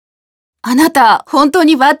あなた、本当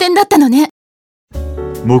にバーテンだったのね。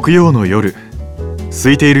木曜の夜、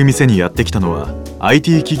空いている店にやってきたのは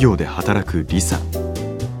IT 企業で働くリサ。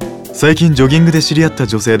最近ジョギングで知り合った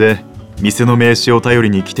女性で、店の名刺を頼り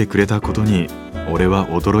に来てくれたことに俺は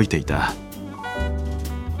驚いていた。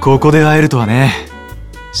ここで会えるとはね。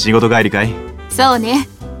仕事帰りかい？そうね、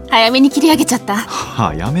早めに切り上げちゃった。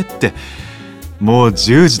早めって、もう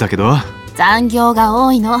10時だけど。残業が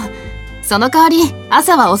多いの。その代わり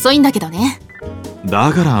朝は遅いんだけどね。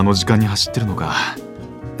だからあの時間に走ってるのか。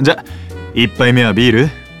じゃ、一杯目はビール？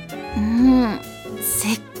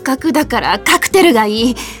せっかくだからカクテルが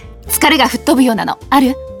いい。疲れが吹っ飛ぶようなのあ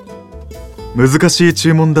る？難しい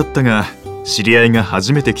注文だったが、知り合いが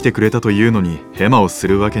初めて来てくれたというのにヘマをす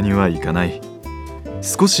るわけにはいかない。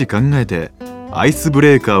少し考えてアイスブ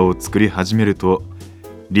レーカーを作り始めると、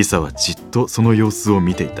リサはじっとその様子を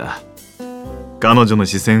見ていた。彼女の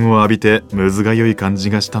視線を浴びてむずがゆい感じ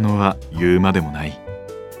がしたのは言うまでもない。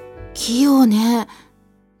器用ね。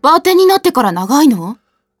バーテンになってから長いの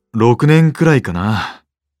？6年くらいかな。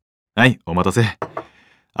はい、お待たせ。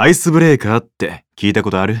アイスブレーカーって聞いたこ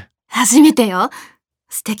とある？初めてよ。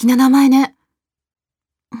素敵な名前ね。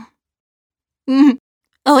美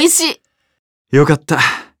味しい。よかった。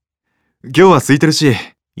今日は空いてるし、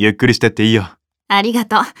ゆっくりしてっていいよ。ありが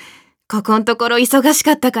とう。ここんところ忙し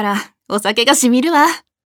かったからお酒がしみるわ。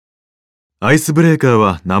アイスブレーカー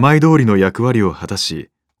は名前通りの役割を果たし、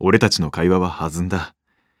俺たちの会話は弾んだ。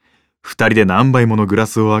二人で何杯ものグラ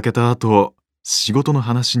スを開けた後、仕事の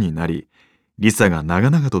話になり、リサが長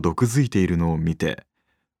々と毒づいているのを見て、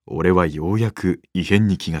俺はようやく異変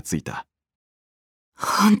に気がついた。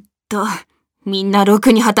ほんと、みんなろ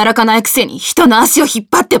くに働かないくせに人の足を引っ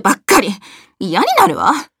張ってばっかり。嫌になる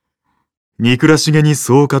わ。憎らしげに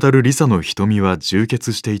そう語るリサの瞳は充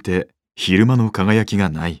血していて、昼間の輝きが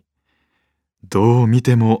ない。どう見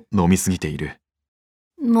ても飲みすぎている。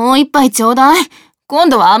もう一杯ちょうだい。今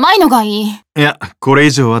度は甘いのがいい。いや、これ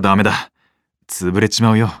以上はダメだ。潰れち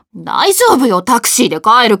まうよ。大丈夫よ、タクシーで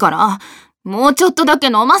帰るから。もうちょっとだけ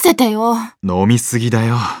飲ませてよ。飲みすぎだ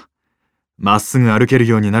よ。まっすぐ歩ける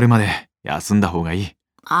ようになるまで休んだ方がいい。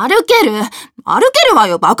歩けるわ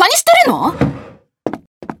よ。バカにしてるの？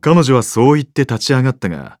彼女はそう言って立ち上がった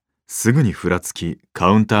が、すぐにふらつき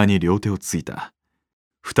カウンターに両手をついた。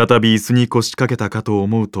再び椅子に腰掛けたかと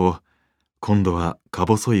思うと、今度はか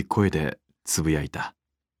細い声でつぶやいた。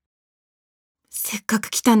せっかく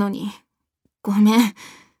来たのに、ごめん。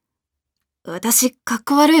私、かっ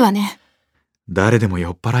こ悪いわね。誰でも酔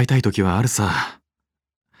っ払いたい時はあるさ。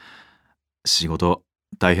仕事、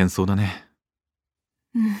大変そうだね。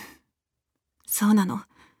そうなの。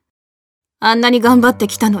あんなに頑張って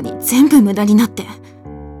きたのに全部無駄になって。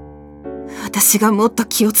私がもっと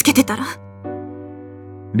気をつけてたら。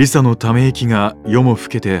リサのため息が夜も更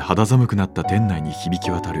けて肌寒くなった店内に響き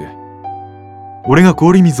渡る。俺が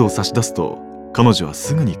氷水を差し出すと、彼女は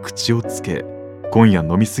すぐに口をつけ、今夜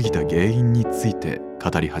飲みすぎた原因について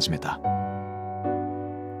語り始めた。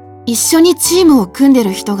一緒にチームを組んで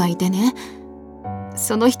る人がいてね。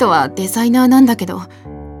その人はデザイナーなんだけど、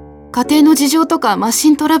家庭の事情とかマシ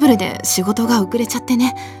ントラブルで仕事が遅れちゃって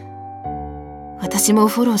ね。私も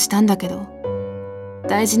フォローしたんだけど、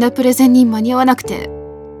大事なプレゼンに間に合わなくて、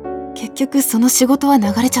結局その仕事は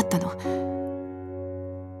流れちゃったの。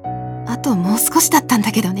あともう少しだったん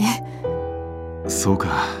だけどね。そう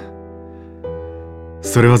か。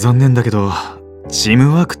それは残念だけど、チー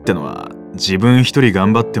ムワークってのは自分一人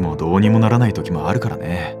頑張ってもどうにもならない時もあるから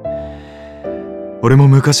ね。俺も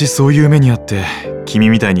昔そういう目にあって君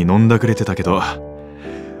みたいに飲んだくれてたけど、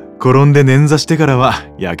転んで捻挫してからは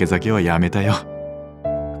やけ酒はやめたよ。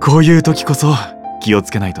こういう時こそ気を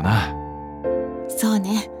つけないとな。そう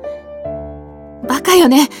ね。バカよ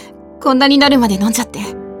ね。こんなになるまで飲んじゃって。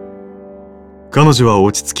彼女は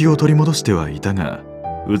落ち着きを取り戻してはいたが、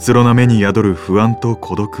うつろな目に宿る不安と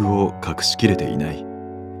孤独を隠しきれていない。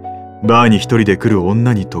バーに一人で来る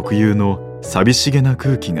女に特有の寂しげな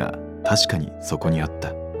空気が確かにそこにあっ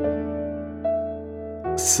た。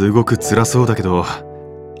すごく辛そうだけど、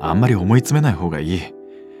あんまり思い詰めない方がいい。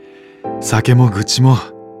酒も愚痴も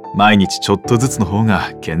毎日ちょっとずつの方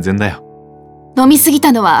が健全だよ。飲みすぎ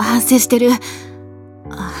たのは反省してる。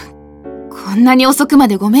こんなに遅くま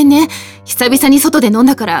でごめんね。久々に外で飲ん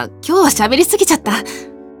だから今日は喋りすぎちゃった。い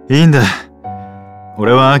いんだ。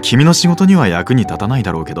俺は君の仕事には役に立たない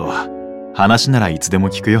だろうけど、話ならいつでも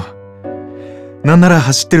聞くよ。なんなら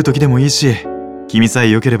走ってる時でもいいし、君さえ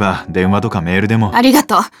良ければ電話とかメールでも。ありが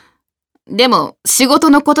とう。でも仕事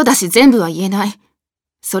のことだし全部は言えない。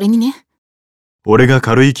それにね。俺が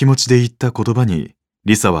軽い気持ちで言った言葉に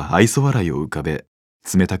リサは愛想笑いを浮かべ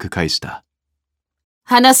冷たく返した。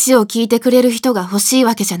話を聞いてくれる人が欲しい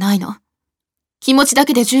わけじゃないの。気持ちだ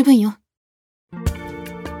けで十分よ。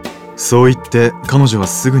そう言って彼女は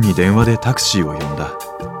すぐに電話でタクシーを呼んだ。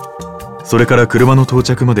それから車の到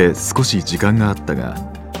着まで少し時間があったが、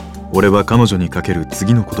俺は彼女にかける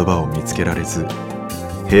次の言葉を見つけられず、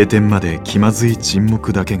閉店まで気まずい沈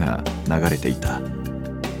黙だけが流れていた。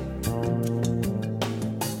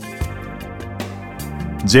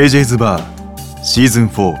 JJ's バーシーズン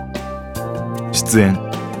4。出演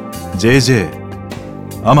JJ、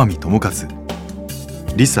 天海智和、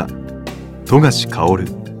リサ、富樫薫。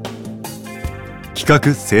企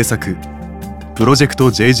画制作プロジェクト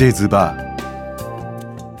JJ's バー。